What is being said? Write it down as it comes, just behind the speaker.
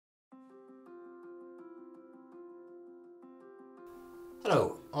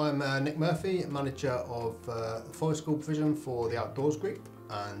Hello, I'm Nick Murphy, manager of the Forest School provision for the Outdoors group,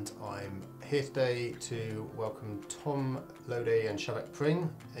 and I'm here today to welcome Tom, Lowday and Shevek Pring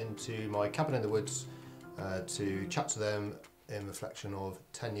into my cabin in the woods to chat to them in reflection of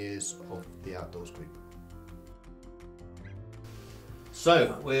 10 years of the Outdoors group.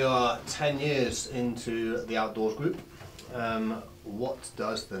 So we are 10 years into the Outdoors group. What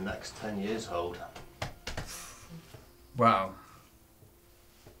does the next 10 years hold? Wow.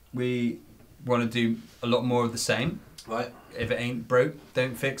 We want to do a lot more of the same. Right. If it ain't broke,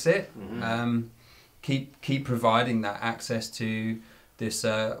 don't fix it. Mm-hmm. Keep providing that access to this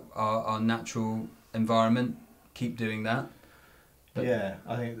our natural environment. Keep doing that. But yeah,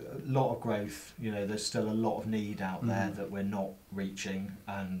 I think a lot of growth. You know, there's still a lot of need out there that we're not reaching,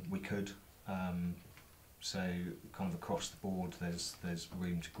 and we could. So kind of across the board, there's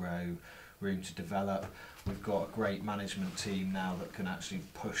room to grow, room to develop. We've got a great management team now that can actually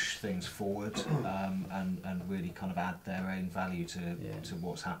push things forward and really kind of add their own value to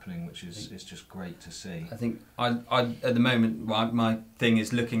what's happening, which is just great to see. I think I at the moment my thing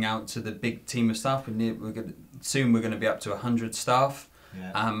is looking out to the big team of staff. Soon we're going to be up to 100 staff,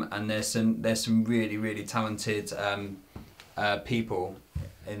 and there's some really talented people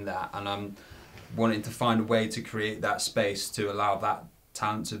in that, and I'm wanting to find a way to create that space to allow that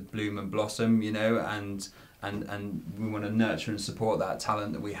talent to bloom and blossom, you know, and we want to nurture and support that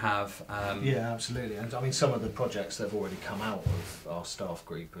talent that we have. Yeah, absolutely. And I mean, some of the projects that have already come out of our staff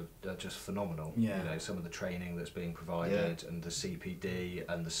group are just phenomenal. Yeah. You know, some of the training that's being provided and the CPD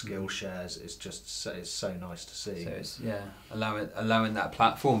and the skill shares is just it's so nice to see. So it's allowing that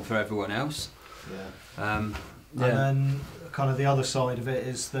platform for everyone else. Yeah. And then kind of the other side of it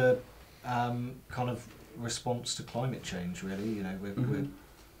is the kind of response to climate change. Really, you know,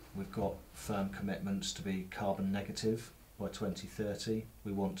 we've got firm commitments to be carbon negative by 2030.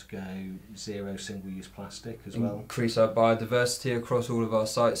 We want to go zero single-use plastic as well. Increase our biodiversity across all of our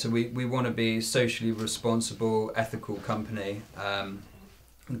sites. So we want to be a socially responsible, ethical company.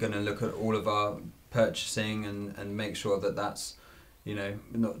 We're going to look at all of our purchasing and make sure that that's, you know,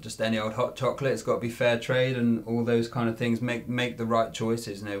 not just any old hot chocolate. It's got to be fair trade and all those kind of things. Make the right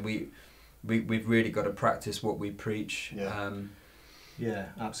choices. You know, we've really got to practice what we preach. Yeah,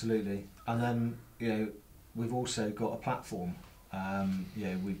 absolutely. And then, you know, we've also got a platform. You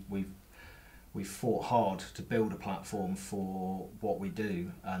know, we've fought hard to build a platform for what we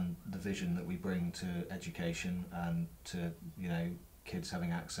do and the vision that we bring to education and to, you know, kids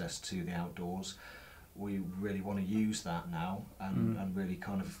having access to the outdoors. We really want to use that now and really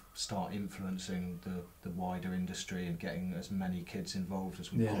kind of start influencing the wider industry and getting as many kids involved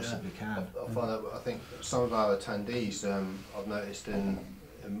as we possibly can. I find that I think some of our attendees, I've noticed in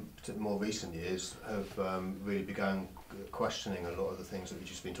more recent years, have really begun questioning a lot of the things that we've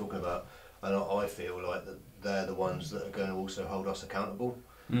just been talking about, and I feel like that they're the ones that are going to also hold us accountable.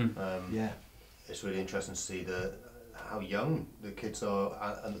 It's really interesting to see how young the kids are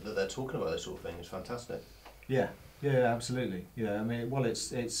and that they're talking about this sort of thing. It's fantastic. Yeah, absolutely. Yeah, I mean, well, it's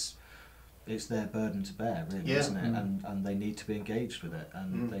their burden to bear, really, isn't it? And they need to be engaged with it,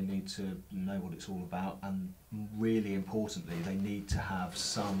 and they need to know what it's all about, and really importantly, they need to have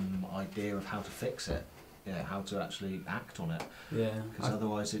some idea of how to fix it. Yeah, how to actually act on it. Yeah, because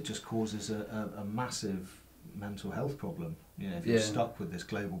otherwise it just causes a massive mental health problem. You know, if you're stuck with this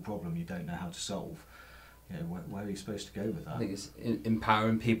global problem you don't know how to solve. You know, where are you supposed to go with that? I think it's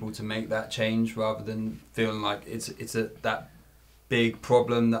empowering people to make that change rather than feeling like it's that big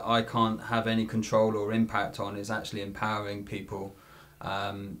problem that I can't have any control or impact on. Is actually empowering people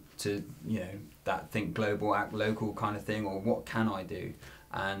to, you know, that think global, act local kind of thing, or what can I do,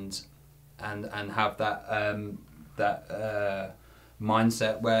 and have that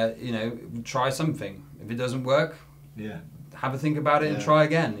mindset where, you know, try something. If it doesn't work, have a think about it and try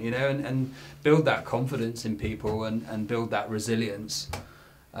again, you know, and build that confidence in people and build that resilience.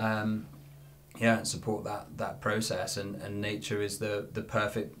 And support that process, and nature is the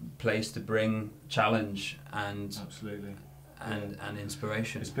perfect place to bring challenge and absolutely and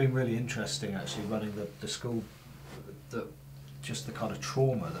inspiration. It's been really interesting actually running the school, just the kind of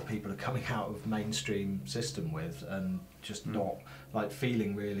trauma that people are coming out of mainstream system with, and just not like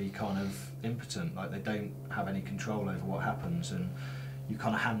feeling really kind of impotent, like they don't have any control over what happens, and you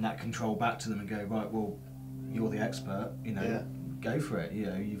kind of hand that control back to them and go, right, well, you're the expert, you know, go for it. You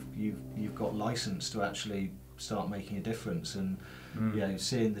know, you've got license to actually start making a difference, and you know,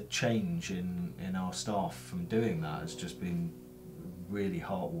 seeing the change in our staff from doing that has just been really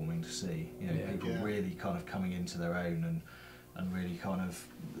heartwarming to see. You know, people really kind of coming into their own and really kind of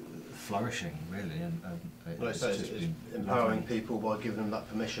flourishing, really. And Like I say, it's empowering people by giving them that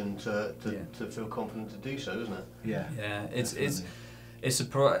permission to feel confident to do so, isn't it? Yeah. Yeah, it's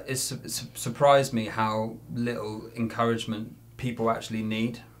surprised me how little encouragement people actually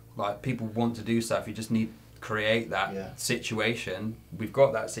need. Like, people want to do stuff, you just need to create that situation. We've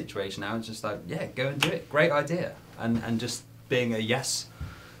got that situation now, it's just like, yeah, go and do it, great idea. And just being a yes,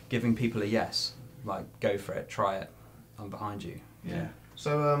 giving people a yes, like, go for it, try it, I'm behind you. Yeah.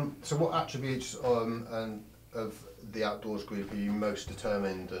 So what attributes of the outdoors group are you most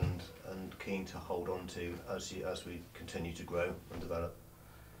determined and keen to hold on to as we continue to grow and develop?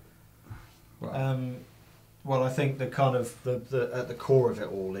 Well, I think the kind of the at the core of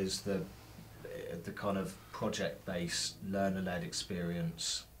it all is the kind of project-based, learner-led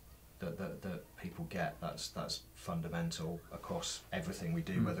experience that people get. That's fundamental across everything we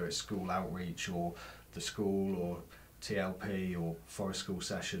do, whether it's school outreach or the school or TLP or forest school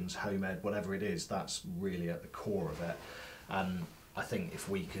sessions, home ed, whatever it is. That's really at the core of it. And I think if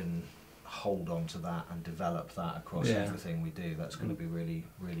we can hold on to that and develop that across everything we do, that's going to be really,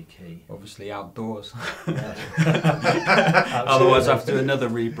 really key. Obviously outdoors. Yeah. Otherwise I have to do another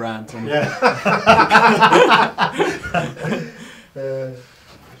rebrand.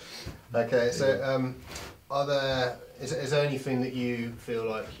 Okay, so is there anything that you feel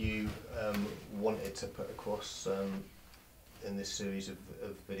like you wanted to put across in this series of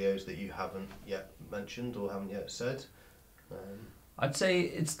videos that you haven't yet mentioned or haven't yet said? I'd say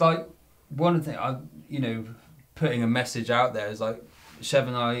it's like one thing, putting a message out there is like, Shev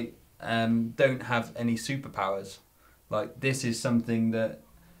and I don't have any superpowers. Like, this is something that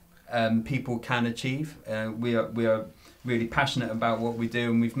people can achieve. We are really passionate about what we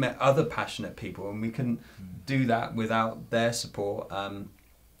do, and we've met other passionate people, and we couldn't do that without their support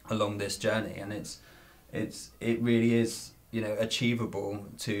along this journey. And it really is, achievable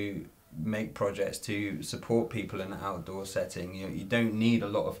to make projects to support people in an outdoor setting. You don't need a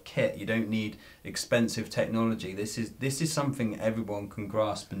lot of kit, you don't need expensive technology. This is something everyone can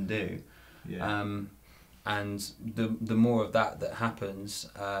grasp and do. And the more of that happens,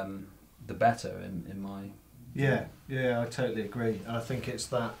 the better in my Yeah, I totally agree. And I think it's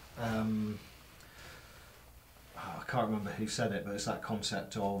that I can't remember who said it, but it's that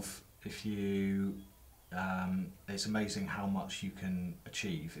concept of if you it's amazing how much you can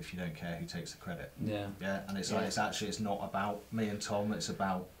achieve if you don't care who takes the credit. And it's like, it's not about me and Tom, it's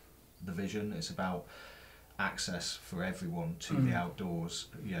about the vision, it's about access for everyone to the outdoors,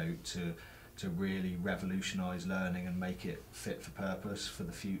 to really revolutionise learning and make it fit for purpose for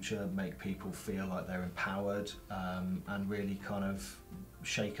the future, make people feel like they're empowered, and really kind of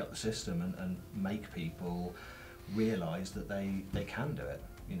shake up the system and make people realise that they can do it,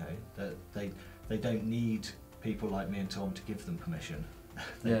 that they don't need people like me and Tom to give them permission.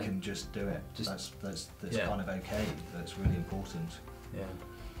 They can just do it. That's kind of okay. That's really important. Yeah.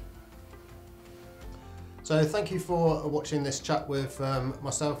 So thank you for watching this chat with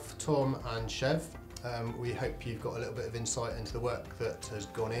myself, Tom and Shev. We hope you've got a little bit of insight into the work that has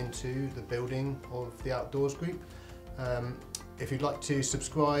gone into the building of the Outdoors Group. If you'd like to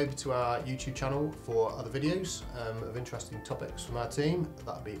subscribe to our YouTube channel for other videos of interesting topics from our team,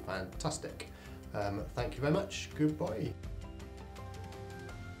 that would be fantastic. Thank you very much. Goodbye.